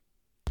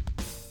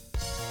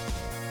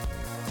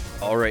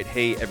All right,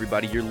 hey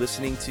everybody, you're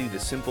listening to the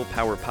Simple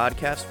Power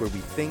Podcast, where we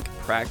think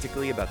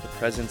practically about the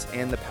presence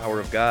and the power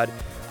of God.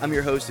 I'm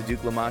your host,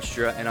 Duke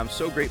Lamastra, and I'm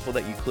so grateful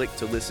that you clicked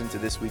to listen to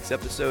this week's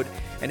episode.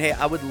 And hey,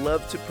 I would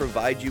love to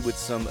provide you with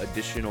some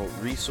additional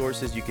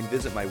resources. You can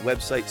visit my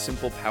website,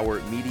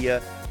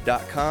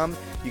 simplepowermedia.com.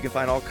 You can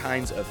find all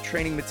kinds of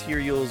training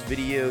materials,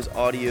 videos,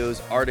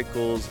 audios,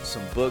 articles,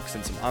 some books,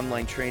 and some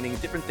online training,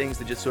 different things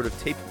that just sort of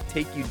take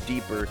you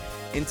deeper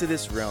into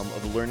this realm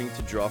of learning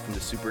to draw from the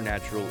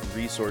supernatural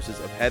resources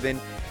of heaven.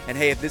 And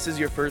hey, if this is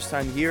your first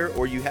time here,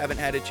 or you haven't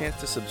had a chance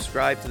to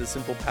subscribe to the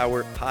Simple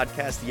Power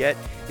Podcast yet,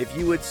 if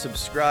you would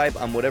subscribe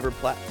on whatever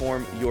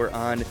platform you're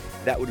on,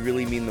 that would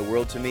really mean the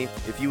world to me.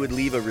 If you would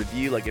leave a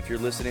review, like if you're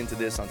listening to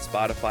this on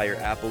Spotify or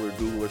Apple or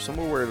Google or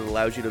somewhere where it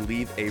allows you to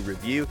leave a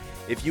review,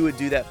 if you would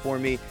do that for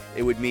me,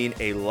 it would mean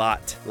a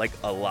lot, like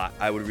a lot.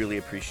 I would really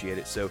appreciate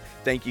it. So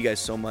thank you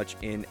guys so much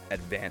in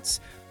advance.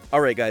 All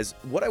right, guys,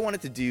 what I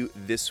wanted to do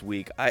this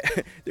week,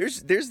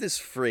 there's this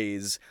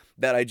phrase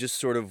that I just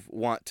sort of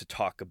want to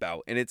talk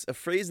about, and it's a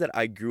phrase that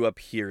I grew up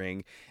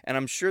hearing, and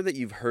I'm sure that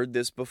you've heard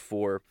this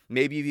before.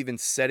 Maybe you've even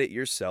said it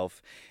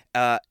yourself,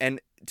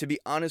 and to be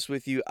honest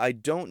with you, I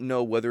don't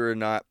know whether or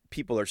not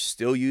people are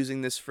still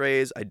using this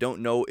phrase. I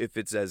don't know if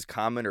it's as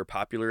common or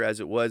popular as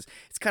it was.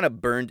 It's kind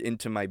of burned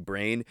into my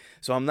brain,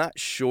 so I'm not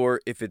sure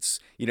if it's,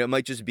 it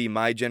might just be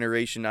my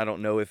generation. I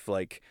don't know if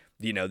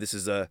this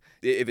is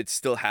if it's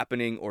still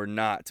happening or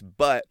not,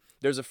 but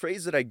there's a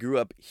phrase that I grew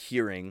up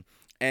hearing,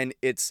 and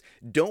it's,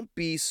 don't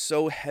be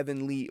so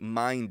heavenly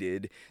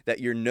minded that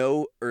you're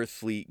no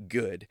earthly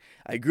good.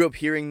 I grew up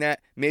hearing that.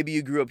 Maybe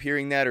you grew up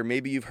hearing that, or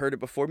maybe you've heard it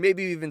before.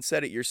 Maybe you even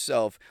said it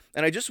yourself.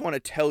 And I just want to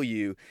tell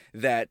you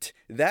that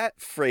that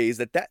phrase,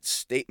 that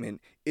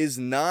statement is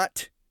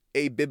not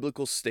a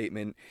biblical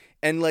statement.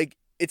 And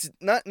it's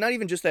not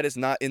even just that it's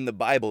not in the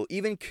Bible.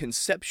 Even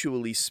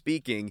conceptually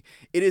speaking,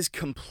 it is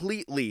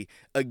completely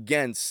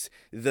against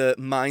the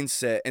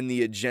mindset and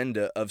the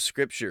agenda of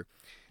Scripture.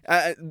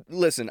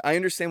 Listen, I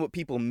understand what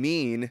people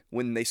mean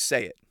when they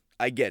say it.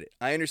 I get it.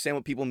 I understand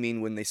what people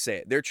mean when they say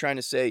it. They're trying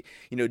to say,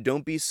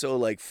 don't be so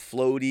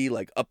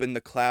floaty, up in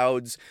the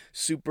clouds,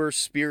 super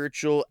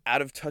spiritual,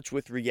 out of touch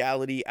with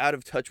reality, out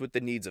of touch with the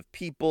needs of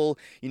people,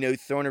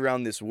 throwing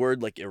around this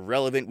word like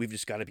irrelevant. We've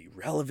just got to be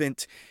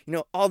relevant,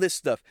 all this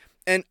stuff.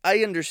 And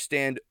I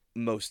understand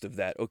most of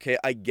that, okay?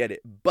 I get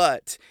it.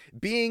 But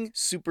being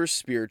super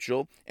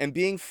spiritual and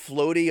being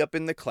floaty up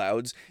in the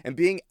clouds and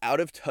being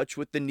out of touch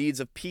with the needs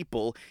of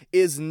people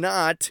is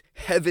not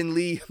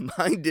heavenly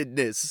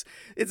mindedness.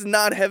 It's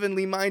not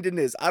heavenly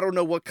mindedness. I don't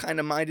know what kind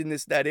of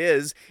mindedness that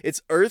is.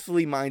 It's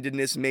earthly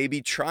mindedness,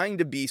 maybe trying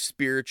to be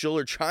spiritual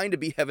or trying to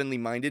be heavenly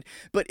minded,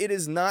 but it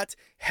is not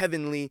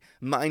heavenly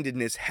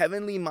mindedness.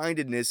 Heavenly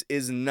mindedness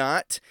is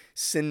not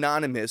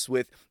synonymous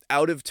with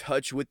out of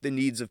touch with the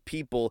needs of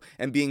people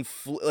and being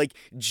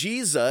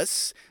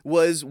Jesus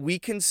was, we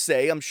can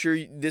say, I'm sure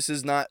this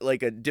is not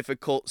a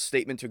difficult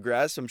statement to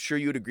grasp. I'm sure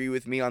you would agree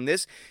with me on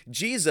this.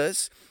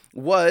 Jesus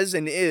was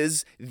and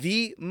is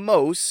the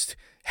most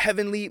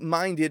heavenly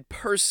minded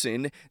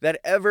person that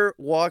ever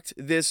walked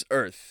this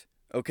earth.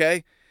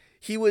 Okay?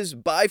 He was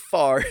by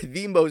far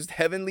the most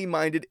heavenly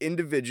minded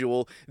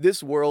individual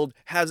this world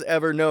has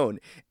ever known.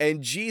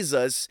 And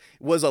Jesus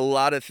was a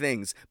lot of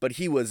things, but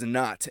he was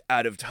not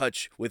out of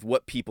touch with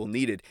what people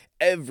needed.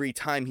 Every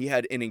time he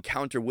had an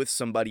encounter with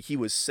somebody, he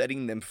was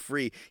setting them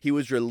free. He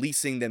was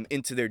releasing them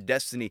into their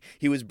destiny.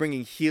 He was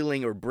bringing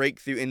healing or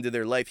breakthrough into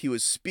their life. He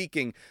was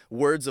speaking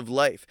words of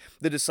life.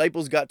 The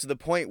disciples got to the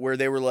point where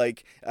they were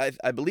like,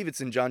 I believe it's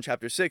in John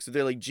chapter 6,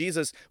 they're like,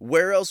 Jesus,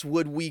 where else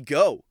would we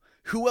go?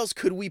 Who else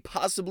could we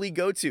possibly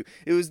go to?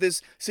 It was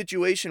this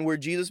situation where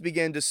Jesus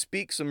began to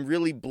speak some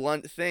really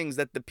blunt things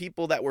that the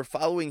people that were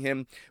following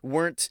him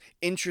weren't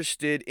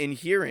interested in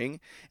hearing.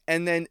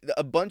 And then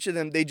a bunch of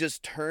them, they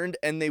just turned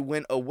and they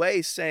went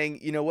away saying,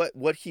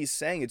 what he's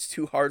saying, it's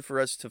too hard for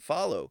us to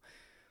follow.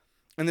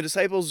 And the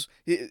disciples,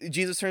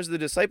 Jesus turns to the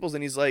disciples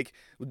and he's like,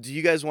 do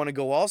you guys want to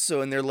go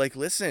also? And they're like,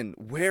 listen,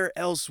 where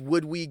else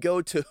would we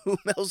go? To whom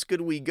else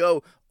could we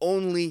go?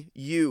 Only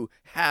you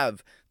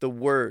have the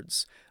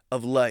words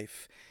of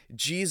life.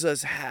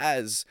 Jesus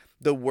has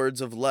the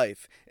words of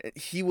life.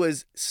 He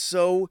was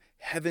so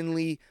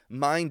heavenly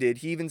minded.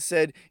 He even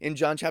said in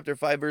John chapter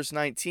 5 verse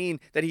 19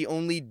 that he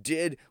only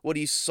did what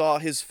he saw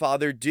his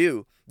Father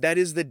do. That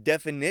is the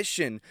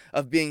definition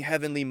of being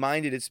heavenly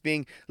minded. It's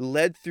being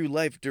led through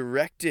life,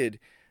 directed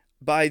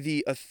by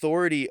the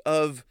authority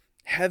of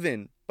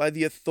heaven, by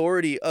the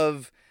authority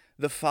of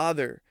the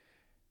Father,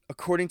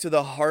 according to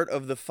the heart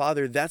of the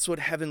Father. That's what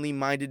heavenly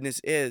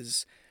mindedness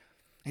is.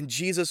 And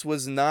Jesus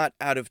was not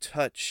out of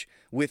touch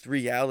with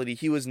reality.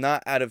 He was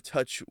not out of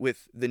touch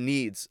with the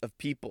needs of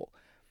people.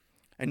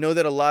 I know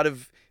that a lot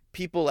of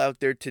people out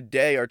there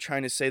today are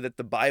trying to say that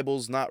the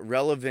Bible's not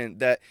relevant,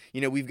 that,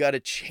 we've got to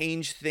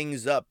change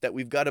things up, that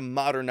we've got to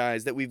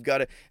modernize, that we've got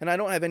to, and I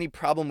don't have any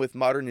problem with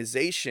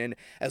modernization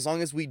as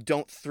long as we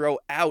don't throw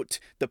out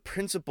the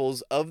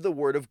principles of the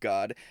Word of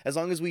God, as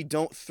long as we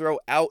don't throw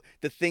out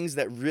the things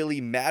that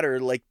really matter,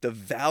 like the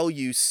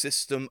value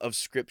system of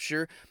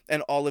Scripture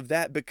and all of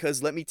that.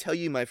 Because let me tell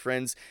you, my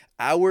friends,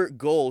 our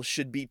goal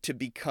should be to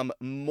become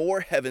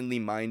more heavenly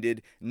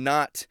minded,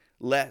 not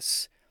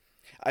less.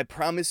 I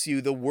promise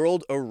you, the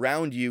world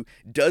around you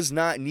does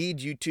not need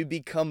you to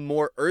become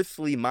more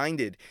earthly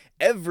minded.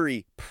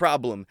 Every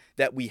problem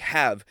that we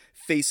have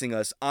facing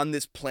us on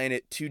this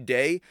planet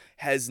today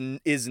is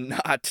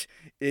not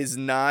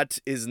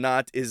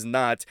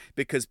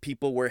because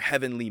people were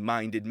heavenly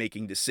minded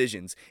making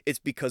decisions. It's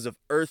because of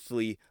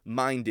earthly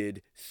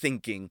minded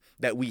thinking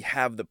that we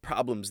have the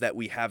problems that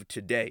we have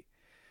today.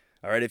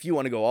 All right, if you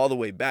want to go all the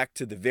way back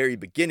to the very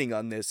beginning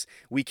on this,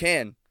 we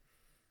can.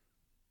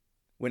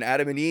 When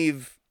Adam and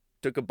Eve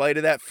took a bite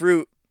of that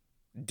fruit,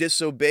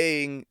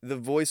 disobeying the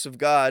voice of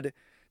God,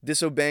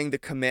 disobeying the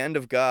command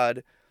of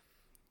God,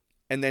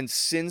 and then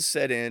sin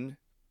set in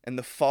and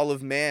the fall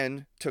of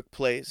man took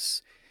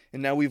place,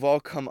 and now we've all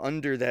come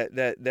under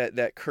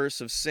that curse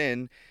of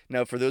sin.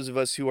 Now, for those of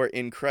us who are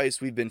in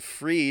Christ, we've been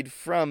freed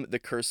from the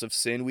curse of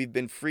sin. We've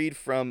been freed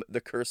from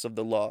the curse of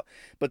the law.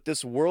 But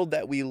this world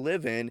that we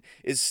live in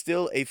is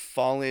still a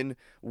fallen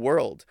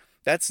world.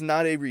 That's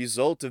not a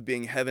result of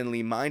being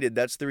heavenly minded.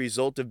 That's the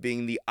result of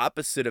being the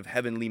opposite of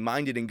heavenly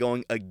minded and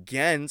going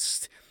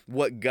against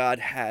what God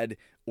had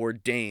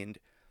ordained.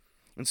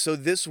 And so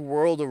this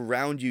world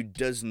around you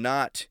does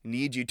not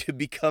need you to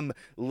become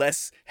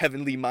less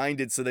heavenly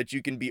minded so that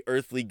you can be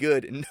earthly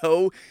good.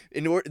 No,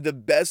 the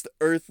best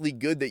earthly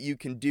good that you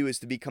can do is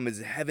to become as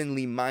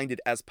heavenly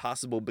minded as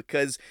possible,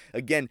 because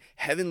again,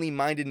 heavenly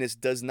mindedness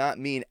does not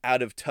mean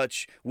out of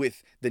touch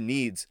with the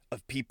needs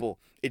of people.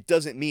 It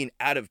doesn't mean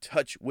out of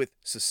touch with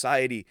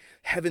society.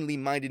 Heavenly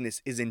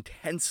mindedness is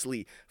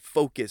intensely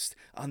focused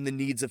on the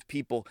needs of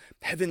people.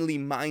 Heavenly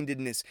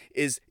mindedness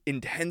is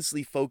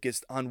intensely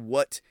focused on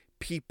what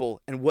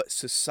people and what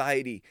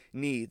society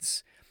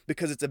needs,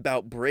 because it's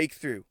about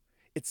breakthrough.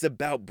 It's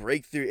about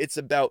breakthrough. It's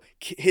about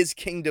his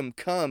kingdom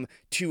come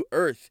to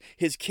earth.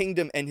 His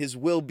kingdom and his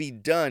will be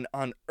done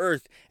on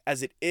earth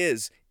as it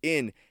is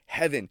in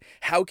heaven.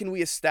 How can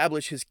we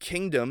establish his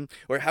kingdom,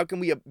 or how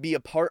can we be a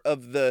part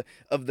of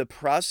the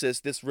process,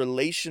 this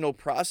relational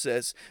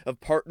process of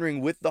partnering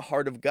with the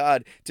heart of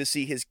God to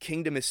see his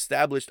kingdom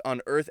established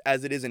on earth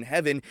as it is in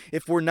heaven,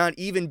 if we're not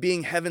even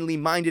being heavenly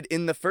minded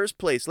in the first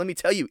place? Let me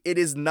tell you, it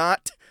is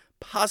not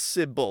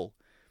possible.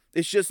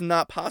 It's just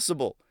not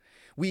possible.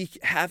 We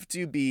have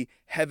to be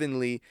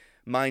heavenly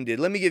minded.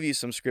 Let me give you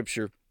some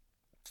scripture.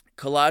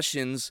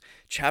 Colossians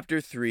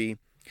chapter 3,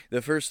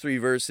 the first 3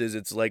 verses,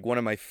 it's like one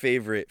of my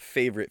favorite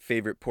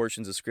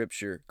portions of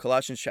scripture.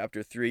 Colossians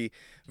chapter 3,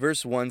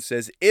 verse 1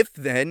 says, "If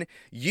then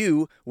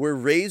you were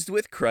raised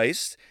with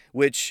Christ,"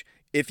 which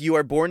if you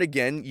are born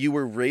again, you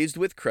were raised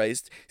with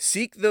Christ,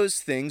 "seek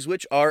those things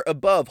which are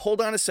above." Hold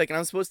on a second.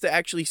 I'm supposed to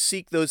actually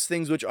seek those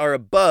things which are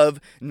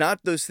above, not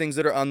those things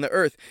that are on the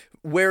earth,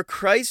 where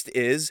Christ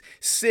is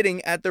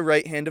sitting at the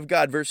right hand of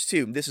God. Verse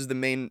 2. This is the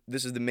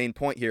main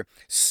point here.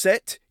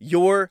 Set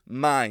your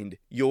mind.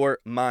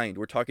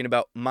 We're talking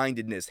about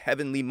mindedness,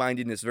 heavenly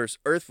mindedness versus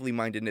earthly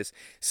mindedness.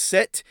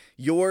 Set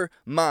your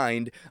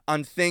mind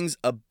on things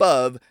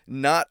above,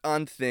 not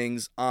on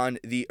things on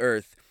the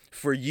earth.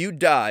 For you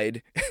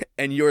died,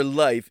 and your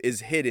life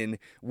is hidden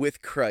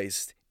with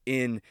Christ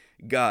in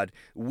God.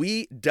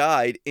 We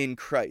died in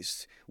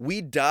Christ. We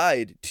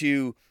died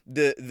to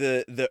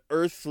the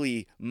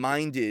earthly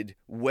minded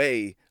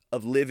way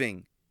of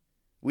living.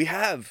 We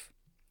have.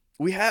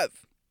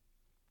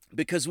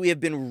 Because we have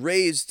been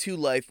raised to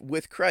life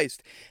with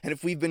Christ. And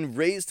if we've been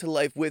raised to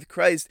life with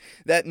Christ,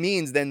 that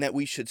means then that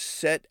we should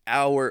set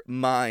our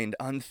mind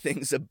on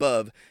things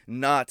above,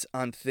 not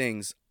on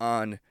things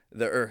on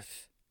the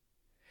earth.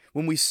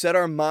 When we set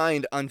our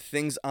mind on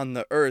things on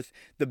the earth,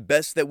 the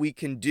best that we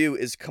can do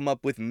is come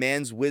up with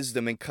man's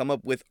wisdom and come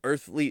up with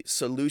earthly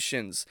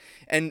solutions.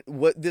 And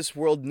what this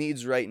world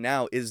needs right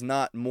now is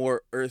not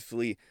more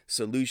earthly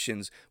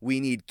solutions.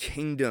 We need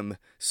kingdom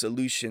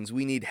solutions.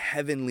 We need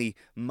heavenly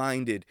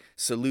minded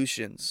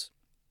solutions.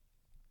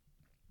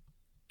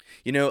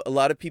 You know, a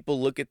lot of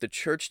people look at the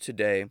church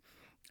today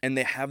and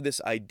they have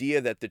this idea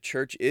that the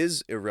church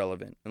is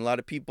irrelevant. And a lot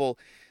of people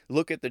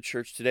look at the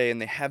church today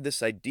and they have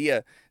this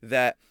idea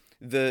that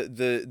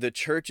the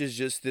church is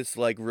just this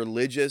like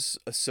religious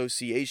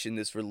association,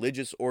 this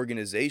religious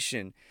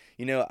organization.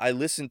 You know, I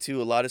listen to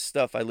a lot of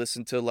stuff. I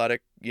listen to a lot of,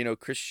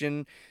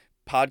 Christian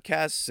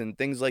podcasts and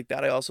things like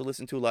that. I also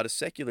listen to a lot of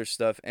secular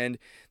stuff, and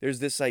there's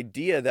this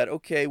idea that,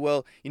 okay,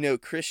 well,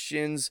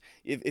 Christians,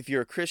 if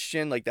you're a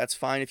Christian, like, that's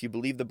fine. If you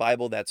believe the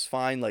Bible, that's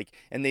fine. Like,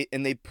 and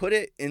they put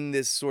it in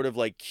this sort of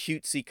like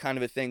cutesy kind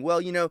of a thing.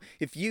 Well,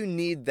 if you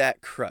need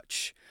that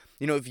crutch,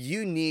 if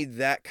you need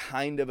that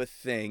kind of a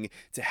thing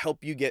to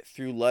help you get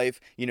through life,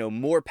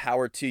 more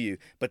power to you.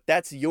 But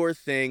that's your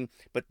thing,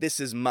 but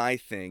this is my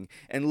thing.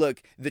 And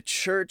look, the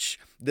church,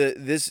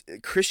 this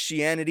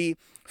Christianity,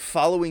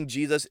 following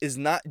Jesus, is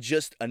not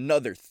just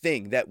another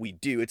thing that we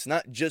do. It's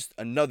not just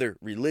another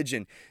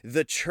religion.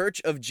 The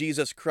Church of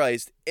Jesus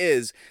Christ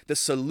is the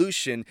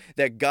solution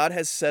that God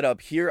has set up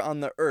here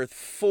on the earth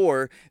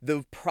for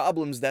the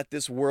problems that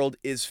this world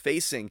is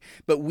facing.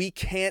 But we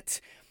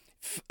can't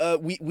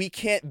we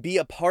can't be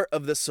a part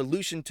of the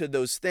solution to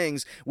those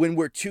things when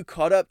we're too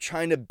caught up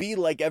trying to be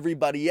like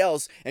everybody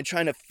else and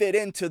trying to fit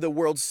into the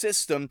world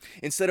system,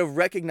 instead of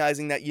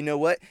recognizing that,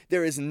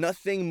 there is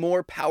nothing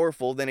more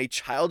powerful than a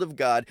child of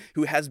God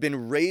who has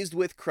been raised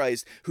with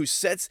Christ, who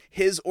sets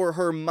his or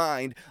her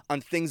mind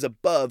on things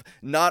above,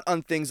 not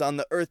on things on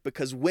the earth.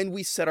 Because when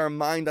we set our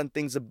mind on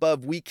things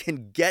above, we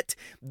can get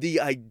the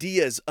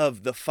ideas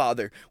of the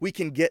Father. We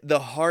can get the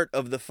heart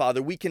of the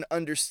Father. We can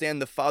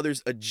understand the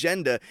Father's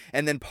agenda,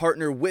 and then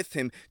partner with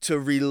him to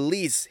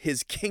release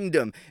his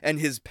kingdom and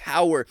his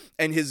power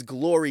and his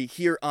glory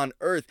here on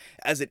earth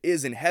as it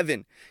is in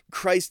heaven.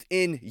 Christ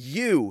in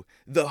you,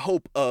 the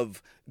hope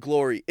of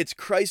glory. It's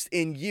Christ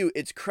in you.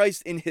 It's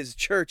Christ in his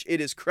church. It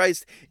is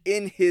Christ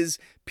in his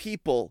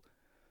people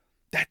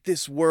that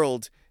this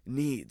world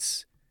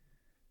needs.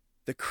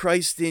 The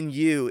Christ in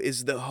you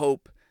is the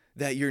hope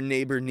that your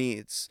neighbor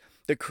needs.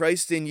 The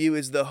Christ in you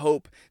is the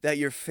hope that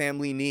your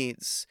family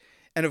needs.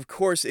 And of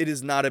course, it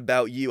is not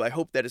about you. I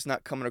hope that it's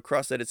not coming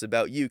across that it's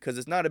about you, because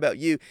it's not about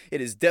you. It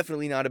is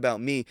definitely not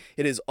about me.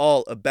 It is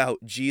all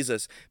about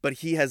Jesus. But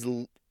he has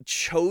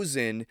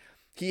chosen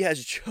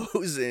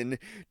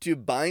to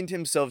bind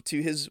himself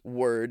to his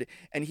word,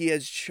 and he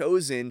has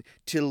chosen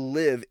to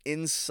live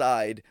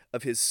inside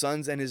of his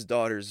sons and his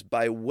daughters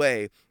by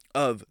way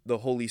of the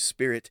Holy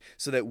Spirit,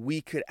 so that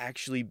we could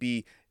actually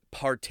be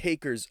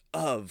partakers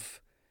of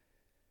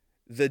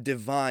the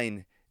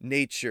divine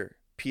nature,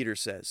 Peter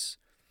says.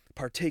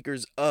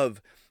 Partakers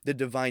of the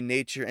divine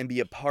nature and be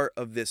a part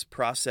of this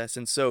process.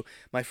 And so,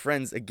 my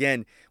friends,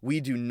 again, we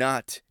do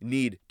not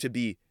need to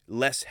be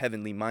less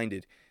heavenly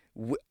minded.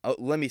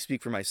 Let me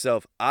speak for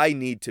myself. I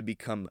need to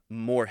become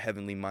more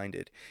heavenly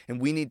minded, and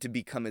we need to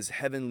become as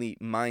heavenly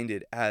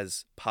minded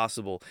as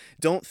possible.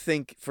 Don't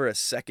think for a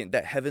second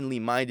that heavenly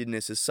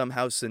mindedness is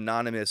somehow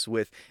synonymous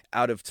with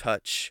out of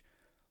touch,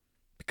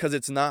 because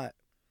it's not.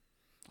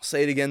 I'll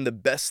say it again, the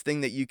best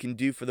thing that you can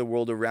do for the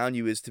world around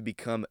you is to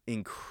become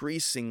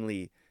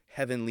increasingly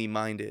heavenly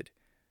minded.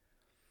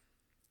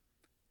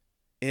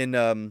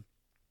 In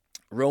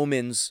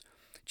Romans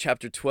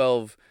chapter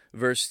 12,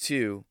 verse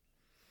 2,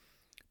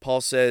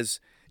 Paul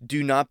says,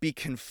 "Do not be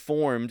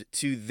conformed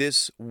to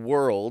this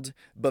world,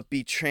 but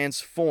be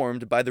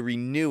transformed by the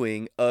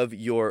renewing of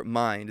your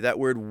mind." That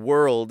word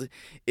world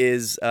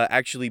is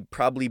actually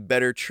probably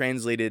better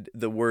translated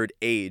the word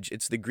age.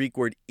 It's the Greek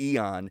word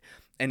eon,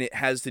 and it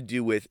has to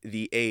do with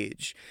the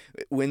age.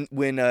 When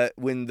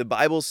the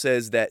Bible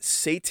says that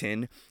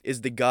Satan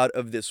is the god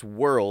of this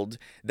world,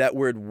 that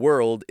word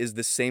world is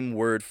the same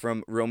word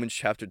from Romans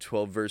chapter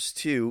 12, verse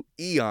 2,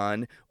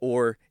 eon,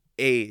 or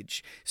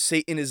age.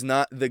 Satan is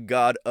not the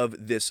god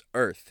of this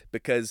earth,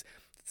 because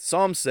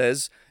Psalm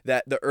says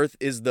that the earth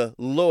is the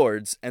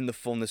Lord's and the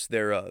fullness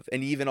thereof,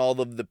 and even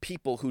all of the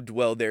people who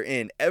dwell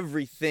therein.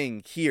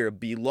 Everything here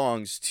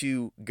belongs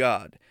to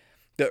God.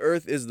 The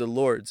earth is the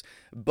Lord's,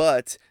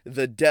 but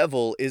the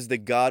devil is the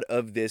god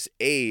of this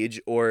age,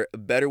 or a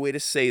better way to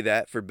say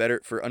that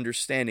for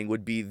understanding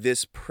would be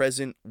this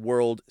present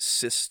world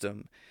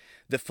system,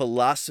 the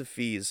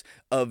philosophies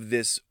of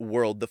this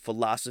world, the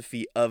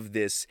philosophy of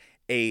this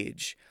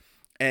age.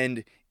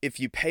 And if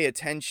you pay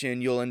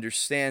attention, you'll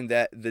understand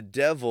that the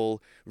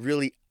devil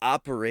really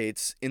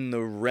operates in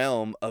the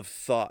realm of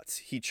thoughts.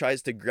 He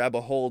tries to grab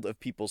a hold of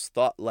people's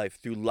thought life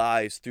through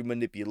lies, through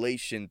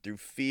manipulation, through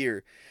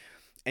fear.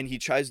 And he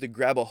tries to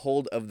grab a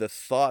hold of the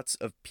thoughts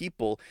of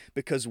people,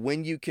 because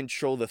when you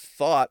control the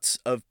thoughts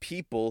of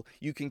people,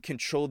 you can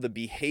control the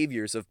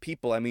behaviors of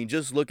people. I mean,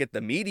 just look at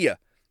the media.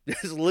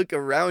 Just look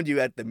around you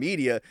at the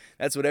media.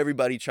 That's what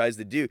everybody tries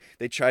to do.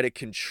 They try to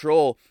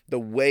control the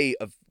way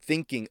of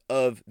thinking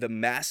of the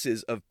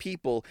masses of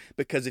people,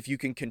 because if you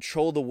can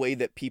control the way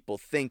that people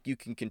think, you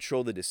can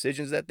control the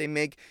decisions that they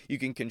make. You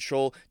can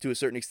control, to a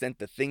certain extent,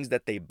 the things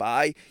that they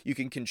buy. You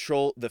can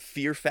control the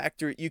fear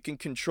factor. You can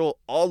control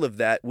all of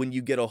that when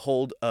you get a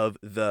hold of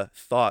the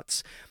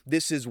thoughts.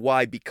 This is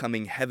why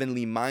becoming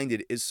heavenly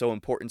minded is so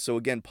important. So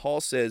again, Paul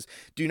says,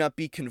 do not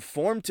be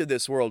conformed to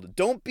this world.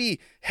 Don't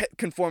be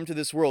conformed to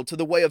this world, to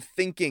the way of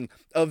thinking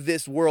of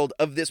this world,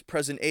 of this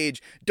present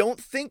age. Don't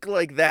think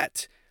like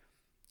that.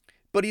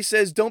 But he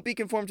says, don't be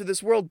conformed to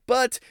this world,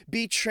 but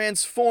be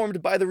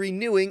transformed by the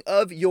renewing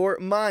of your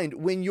mind.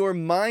 When your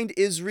mind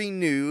is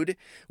renewed,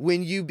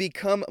 when you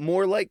become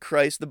more like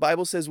Christ, the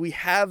Bible says we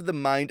have the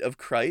mind of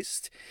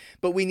Christ,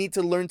 but we need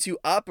to learn to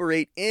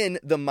operate in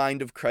the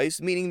mind of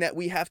Christ, meaning that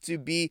we have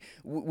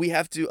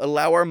to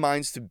allow our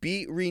minds to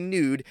be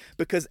renewed,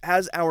 because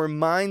as our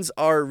minds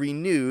are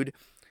renewed,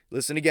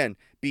 listen again,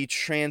 be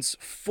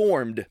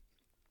transformed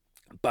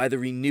by the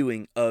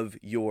renewing of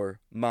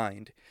your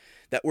mind.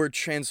 That word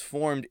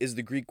transformed is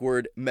the Greek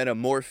word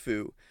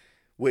metamorpho,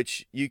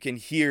 which you can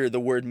hear the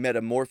word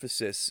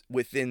metamorphosis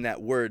within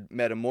that word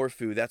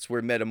metamorpho. That's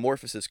where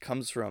metamorphosis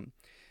comes from.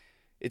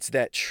 It's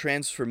that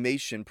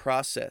transformation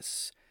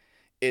process.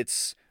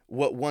 It's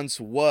what once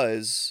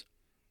was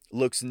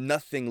looks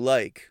nothing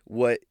like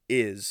what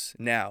is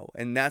now.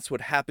 And that's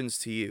what happens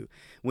to you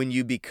when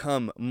you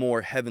become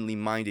more heavenly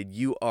minded.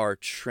 You are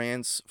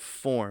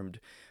transformed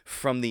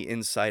from the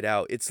inside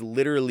out. It's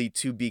literally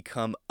to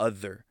become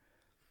other.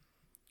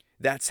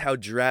 That's how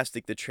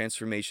drastic the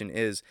transformation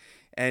is.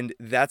 And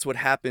that's what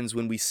happens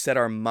when we set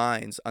our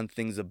minds on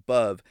things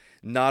above,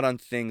 not on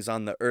things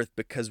on the earth,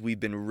 because we've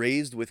been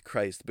raised with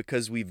Christ,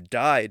 because we've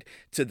died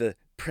to the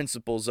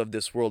principles of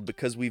this world,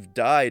 because we've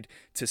died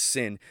to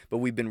sin, but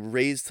we've been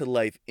raised to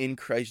life in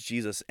Christ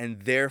Jesus.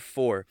 And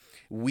therefore,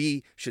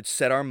 we should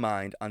set our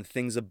mind on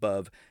things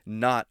above,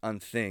 not on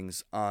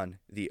things on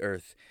the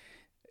earth.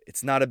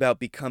 It's not about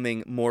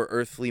becoming more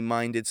earthly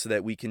minded so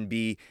that we can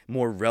be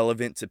more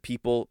relevant to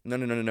people.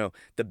 No.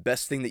 The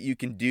best thing that you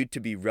can do to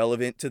be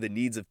relevant to the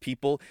needs of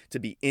people, to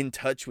be in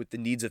touch with the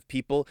needs of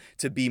people,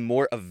 to be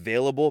more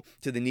available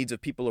to the needs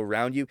of people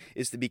around you,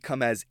 is to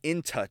become as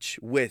in touch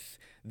with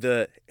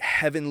the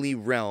heavenly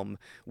realm,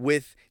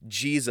 with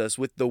Jesus,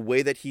 with the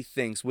way that he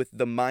thinks, with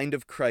the mind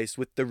of Christ,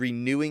 with the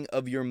renewing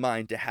of your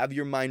mind, to have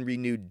your mind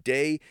renewed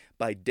day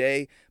by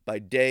day by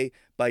day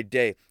by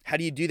day. How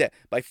do you do that?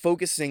 By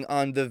focusing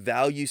on the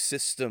value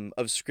system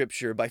of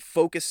Scripture, by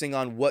focusing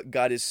on what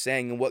God is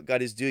saying and what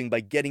God is doing,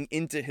 by getting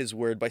into his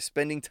word, by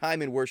spending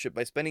time in worship,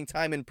 by spending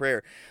time in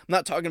prayer. I'm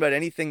not talking about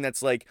anything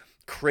that's like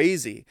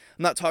crazy.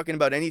 I'm not talking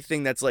about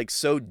anything that's like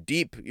so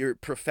deep, you're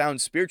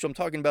profound spiritual. I'm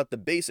talking about the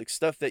basic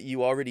stuff that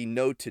you already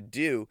know to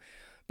do.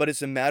 But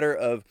it's a matter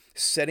of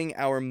setting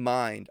our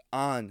mind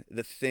on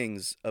the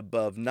things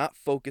above, not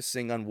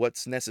focusing on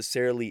what's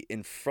necessarily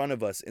in front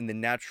of us in the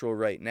natural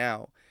right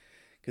now.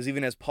 Because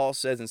even as Paul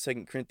says in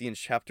 2 Corinthians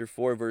chapter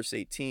 4, verse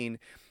 18,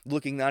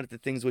 looking not at the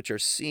things which are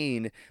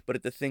seen, but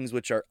at the things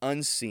which are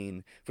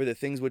unseen. For the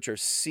things which are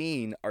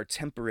seen are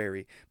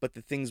temporary, but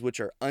the things which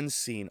are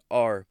unseen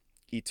are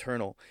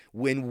eternal.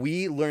 When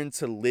we learn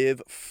to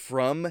live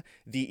from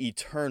the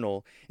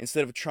eternal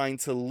instead of trying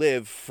to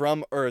live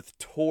from earth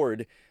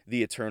toward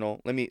the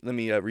eternal, let me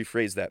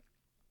rephrase that.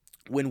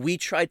 When we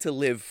try to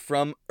live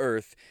from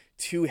earth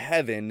to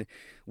heaven,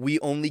 we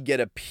only get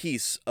a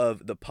piece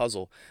of the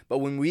puzzle. But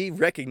when we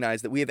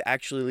recognize that we have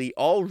actually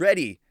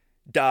already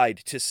died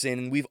to sin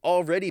and we've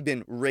already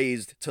been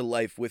raised to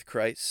life with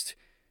Christ,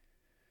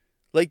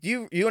 like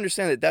you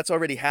understand that that's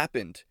already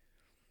happened.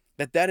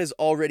 That has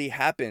already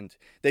happened,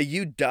 that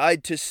you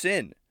died to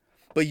sin,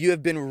 but you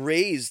have been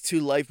raised to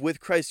life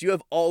with Christ. You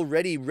have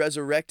already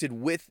resurrected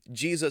with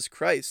Jesus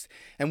Christ.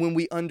 And when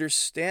we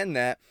understand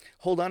that,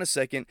 hold on a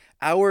second,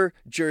 our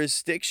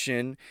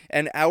jurisdiction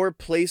and our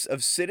place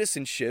of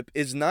citizenship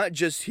is not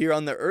just here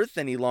on the earth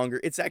any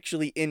longer, it's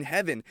actually in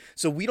heaven.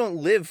 So we don't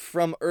live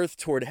from earth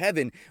toward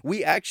heaven.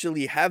 We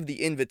actually have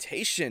the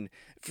invitation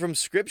from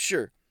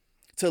Scripture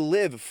to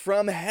live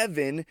from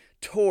heaven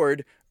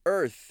toward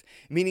earth,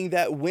 meaning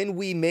that when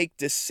we make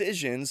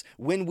decisions,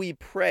 when we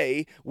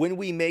pray, when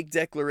we make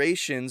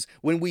declarations,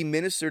 when we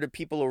minister to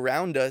people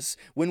around us,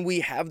 when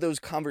we have those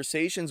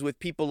conversations with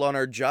people on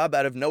our job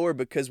out of nowhere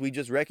because we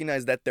just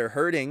recognize that they're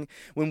hurting,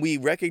 when we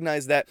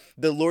recognize that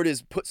the Lord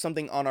has put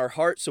something on our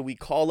heart, so we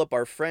call up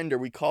our friend or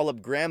we call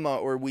up grandma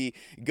or we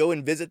go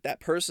and visit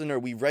that person or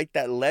we write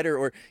that letter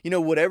or,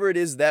 whatever it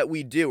is that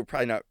we do. We're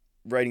probably not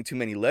writing too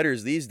many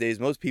letters these days,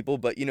 most people,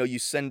 but you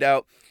send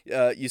out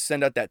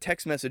that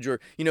text message or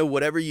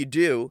whatever you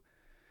do,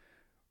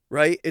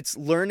 right? It's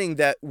learning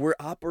that we're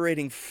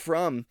operating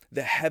from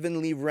the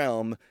heavenly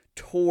realm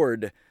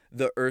toward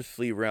the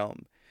earthly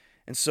realm.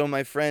 And so,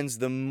 my friends,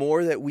 the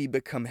more that we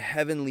become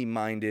heavenly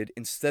minded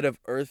instead of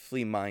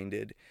earthly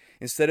minded,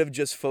 instead of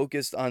just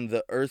focused on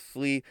the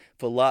earthly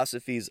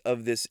philosophies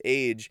of this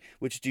age,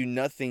 which do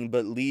nothing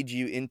but lead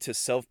you into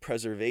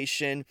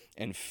self-preservation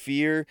and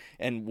fear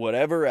and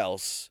whatever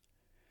else,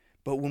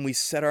 but when we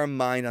set our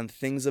mind on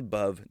things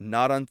above,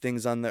 not on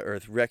things on the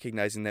earth,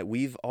 recognizing that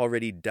we've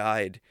already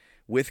died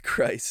with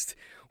Christ,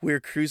 we're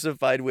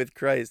crucified with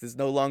Christ. It's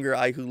no longer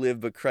I who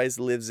live, but Christ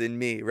lives in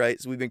me, right?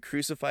 So we've been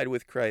crucified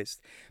with Christ,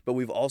 but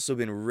we've also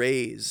been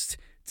raised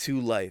to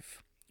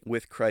life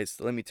with Christ.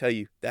 Let me tell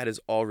you, that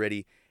has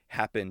already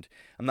happened.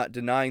 I'm not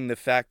denying the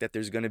fact that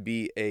there's going to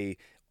be a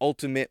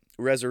ultimate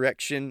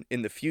resurrection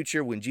in the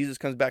future when Jesus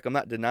comes back. I'm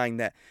not denying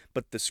that,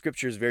 but the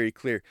scripture is very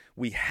clear.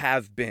 We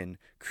have been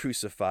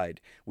crucified.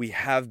 We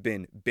have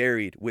been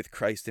buried with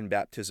Christ in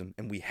baptism,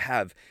 and we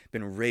have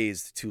been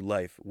raised to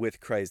life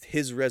with Christ.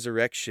 His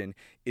resurrection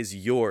is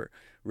your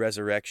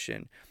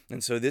resurrection.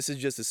 And so this is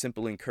just a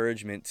simple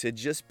encouragement to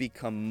just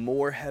become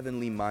more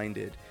heavenly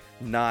minded,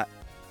 not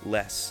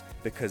less,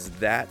 because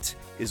that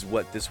is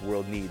what this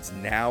world needs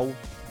now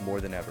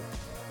more than ever.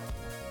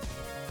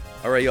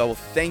 All right, y'all. Well,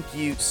 thank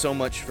you so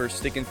much for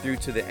sticking through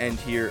to the end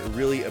here.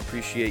 Really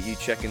appreciate you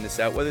checking this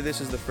out. Whether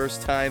this is the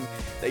first time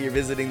that you're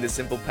visiting the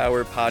Simple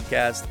Power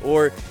podcast,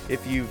 or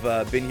if you've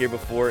been here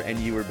before and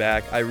you were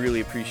back, I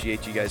really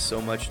appreciate you guys so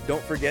much.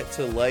 Don't forget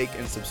to like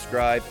and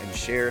subscribe and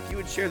share. If you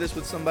would share this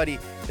with somebody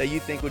that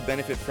you think would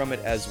benefit from it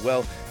as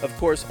well. Of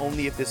course,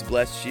 only if this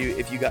blessed you.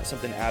 If you got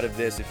something out of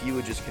this, if you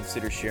would just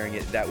consider sharing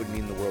it, that would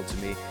mean the world to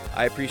me.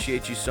 I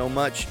appreciate you so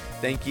much.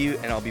 Thank you,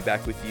 and I'll be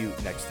back with you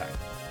next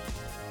time.